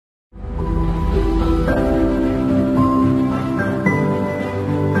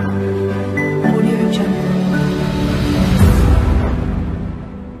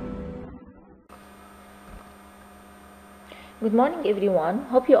Good morning everyone.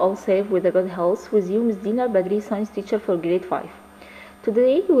 Hope you all safe with a good health. With you Ms. Dina Badri, science teacher for grade 5.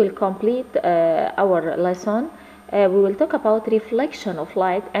 Today we will complete our lesson. We will talk about reflection of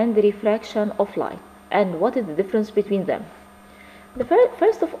light and refraction of light and what is the difference between them.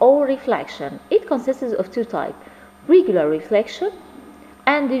 First of all, reflection. It consists of two types: regular reflection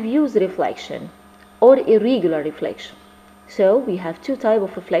and diffuse reflection or irregular reflection. So we have two types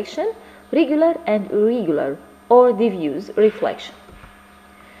of reflection: regular and irregular or diffuse reflection.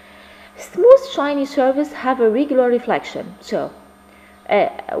 Smooth shiny surface have a regular reflection. So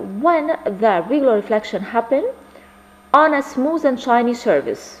when the regular reflection happen on a smooth and shiny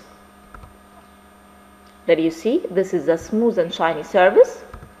surface, that you see, this is a smooth and shiny surface.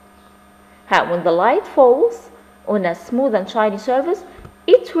 When the light falls on a smooth and shiny surface,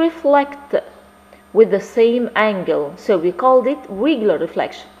 it reflects with the same angle, so we called it regular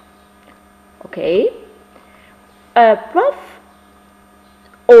reflection. Okay. Rough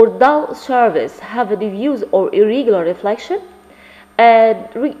or dull surface have a diffuse or irregular reflection.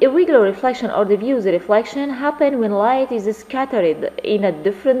 Irregular reflection or diffuse reflection happen when light is scattered in a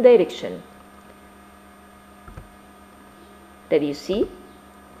different direction. That you see,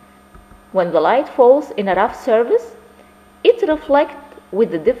 when the light falls in a rough surface, it reflects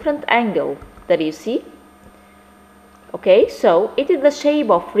with a different angle. That you see. Okay, so it is the shape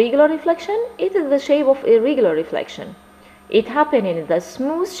of regular reflection, it is the shape of irregular reflection. It happens in the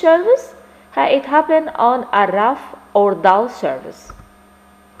smooth surface, it happens on a rough or dull surface.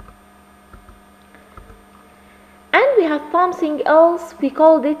 And we have something else, we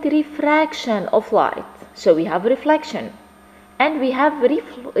call it refraction of light. So we have reflection and we have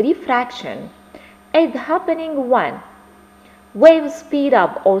refraction. It's happening when waves speed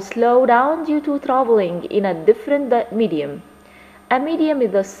up or slow down due to traveling in a different medium. A medium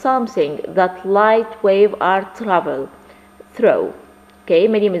is something that light waves are travel through. Okay,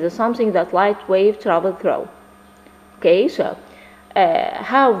 medium is something that light waves travel through. Okay, so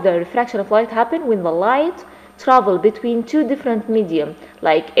how the refraction of light happen when the light travel between two different medium,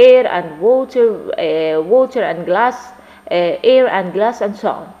 like air and water, water and glass, air and glass, and so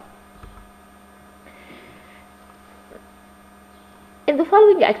on. In the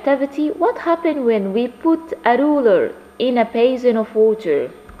following activity, what happens when we put a ruler in a basin of water?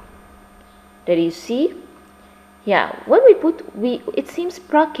 That you see? Yeah, when we put, it seems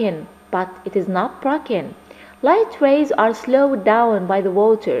broken, but it is not broken. Light rays are slowed down by the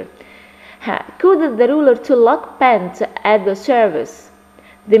water. Could the ruler to lock paint at the surface?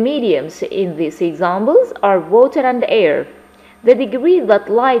 The mediums in these examples are water and air. The degree that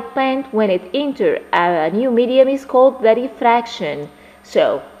light paint when it enters a new medium is called the refraction.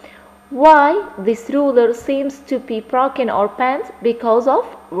 So, why this ruler seems to be broken or bent? Because of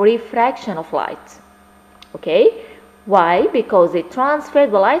refraction of light. Okay, why? Because it the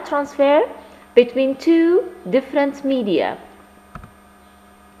light transfer between two different media.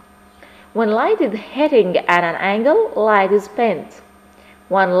 When light is hitting at an angle, light is bent.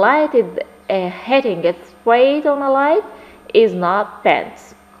 When light is hitting straight on a light, is not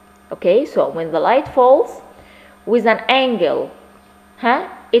bent. Okay, so when the light falls with an angle,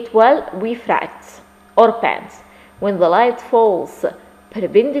 it will refract or bend. When the light falls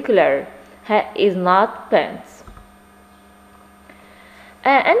perpendicular, is not bent.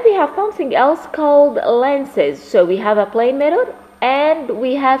 And we have something else called lenses. So we have a plane mirror and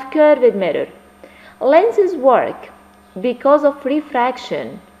we have curved mirror. Lenses work because of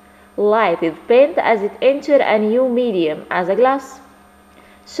refraction. Light is bent as it enters a new medium, as a glass.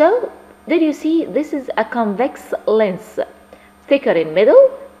 So, did you see, this is a convex lens, thicker in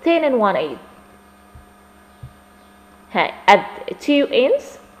middle, thin in 1/8. At 2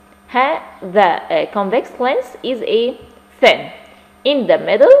 inches, the convex lens is a thin. In the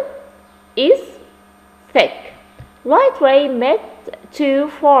middle is thick. Light ray met to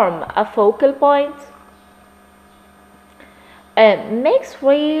form a focal point. Makes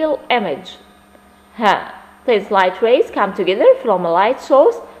real image. These light rays come together from a light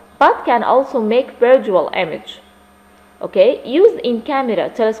source but can also make virtual image. Okay, used in camera,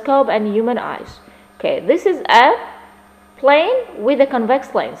 telescope, and human eyes. Okay, this is a plane with a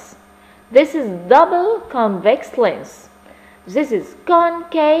convex lens. This is double convex lens. This is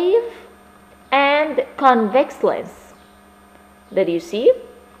concave and convex lens. That you see?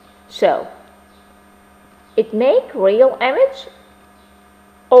 So, it make real image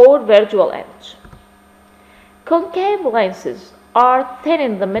or virtual image. Concave lenses are thin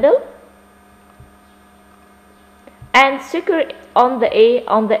in the middle and thicker on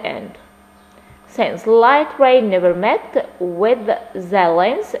the end. Since light ray never met with the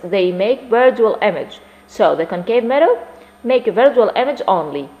lens, they make virtual image. So the concave mirror make a visual image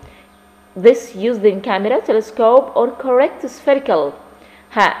only. This used in camera, telescope, or correct spherical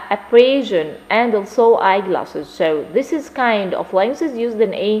aberration, and also eyeglasses. So this is kind of lenses used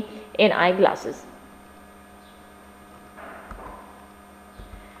in eyeglasses.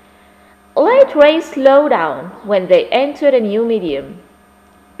 Light rays slow down when they enter a new medium.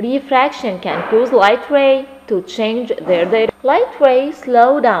 Refraction can cause light ray to change their direction. Light rays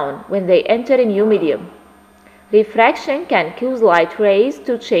slow down when they enter a new medium. Refraction can cause light rays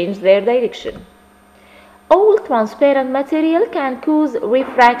to change their direction. All transparent material can cause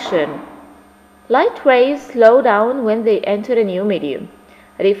refraction. Light rays slow down when they enter a new medium.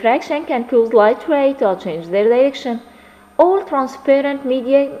 Refraction can cause light ray to change their direction. All transparent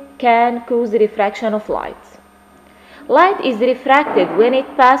media can cause refraction of light. Light is refracted when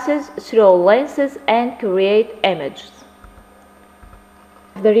it passes through lenses and creates images.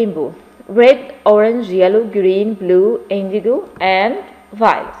 The rainbow: red, orange, yellow, green, blue, indigo, and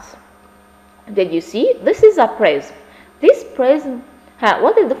violet. Did you see? This is a prism. This prism,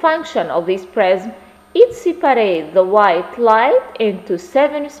 what is the function of this prism? It separates the white light into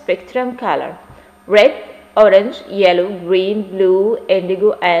 7 spectrum colors: red, orange, yellow, green, blue,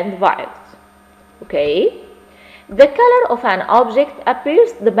 indigo, and violet. Okay? The color of an object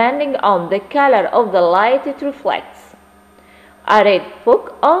appears depending on the color of the light it reflects. A red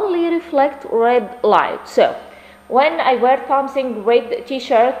book only reflects red light. So, when I wear something red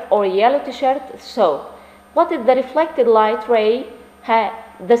t-shirt or yellow t-shirt, so what is the reflected light ray?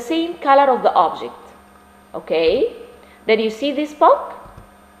 The same color of the object. Okay? Did you see this book?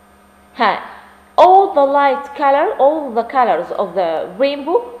 All the light color, all the colors of the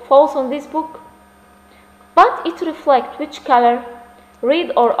rainbow falls on this book. But it reflects which color?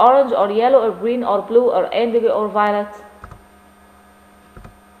 Red or orange or yellow or green or blue or indigo or violet?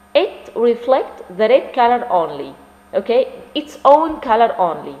 It reflects the red color only. Okay, its own color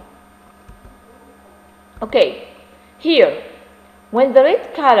only. Okay, here, when the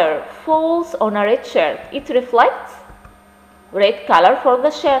red color falls on a red shirt, it reflects red color for the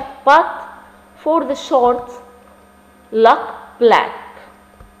shirt, but for the shorts, look black.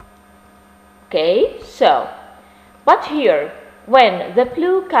 Okay, so, but here, when the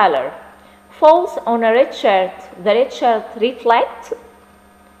blue color falls on a red shirt, the red shirt reflects,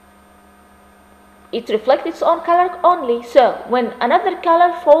 it reflects its own color only. So, when another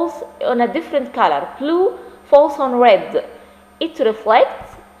color falls on a different color, blue falls on red, it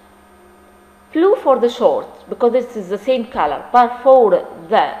reflects blue for the short, because it is the same color, but for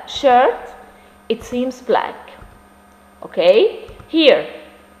the shirt, it seems black. Okay, here,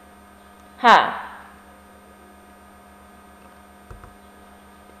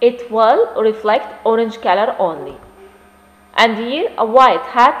 it will reflect orange color only. And here, a white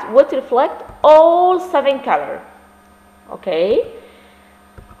hat would reflect all 7 colors. Okay.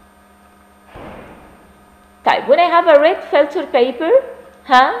 Type. When I have a red filter paper,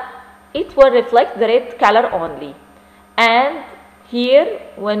 it will reflect the red color only. And here,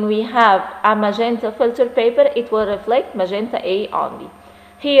 when we have a magenta filter paper, it will reflect magenta A only.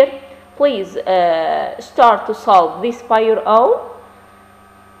 Here, please start to solve this by your own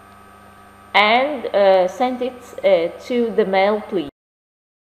and send it to the mail, please.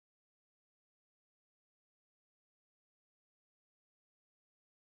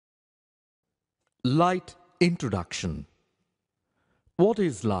 Light introduction. What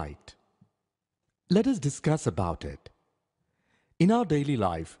is light? Let us discuss about it. In our daily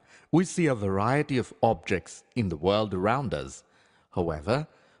life, we see a variety of objects in the world around us. However,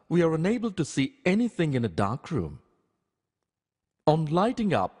 we are unable to see anything in a dark room. On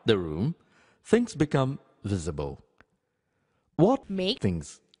lighting up the room, things become visible. What makes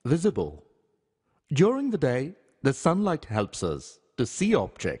things visible? During the day, the sunlight helps us to see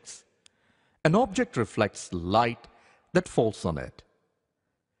objects. An object reflects light that falls on it.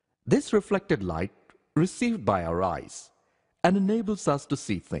 This reflected light received by our eyes and enables us to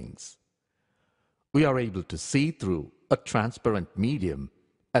see things. We are able to see through a transparent medium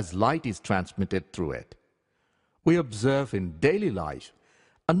as light is transmitted through it. We observe in daily life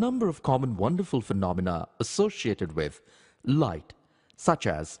a number of common wonderful phenomena associated with light, such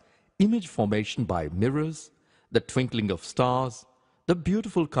as image formation by mirrors, the twinkling of stars, the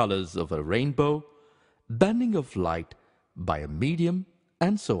beautiful colors of a rainbow, bending of light by a medium,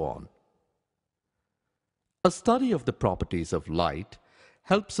 and so on. A study of the properties of light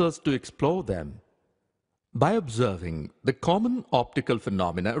helps us to explore them. By observing the common optical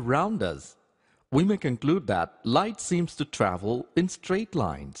phenomena around us, we may conclude that light seems to travel in straight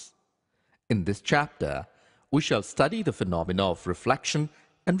lines. In this chapter, we shall study the phenomena of reflection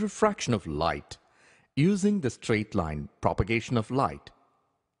and refraction of light using the straight line propagation of light.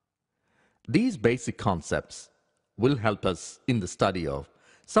 These basic concepts will help us in the study of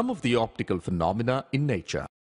some of the optical phenomena in nature.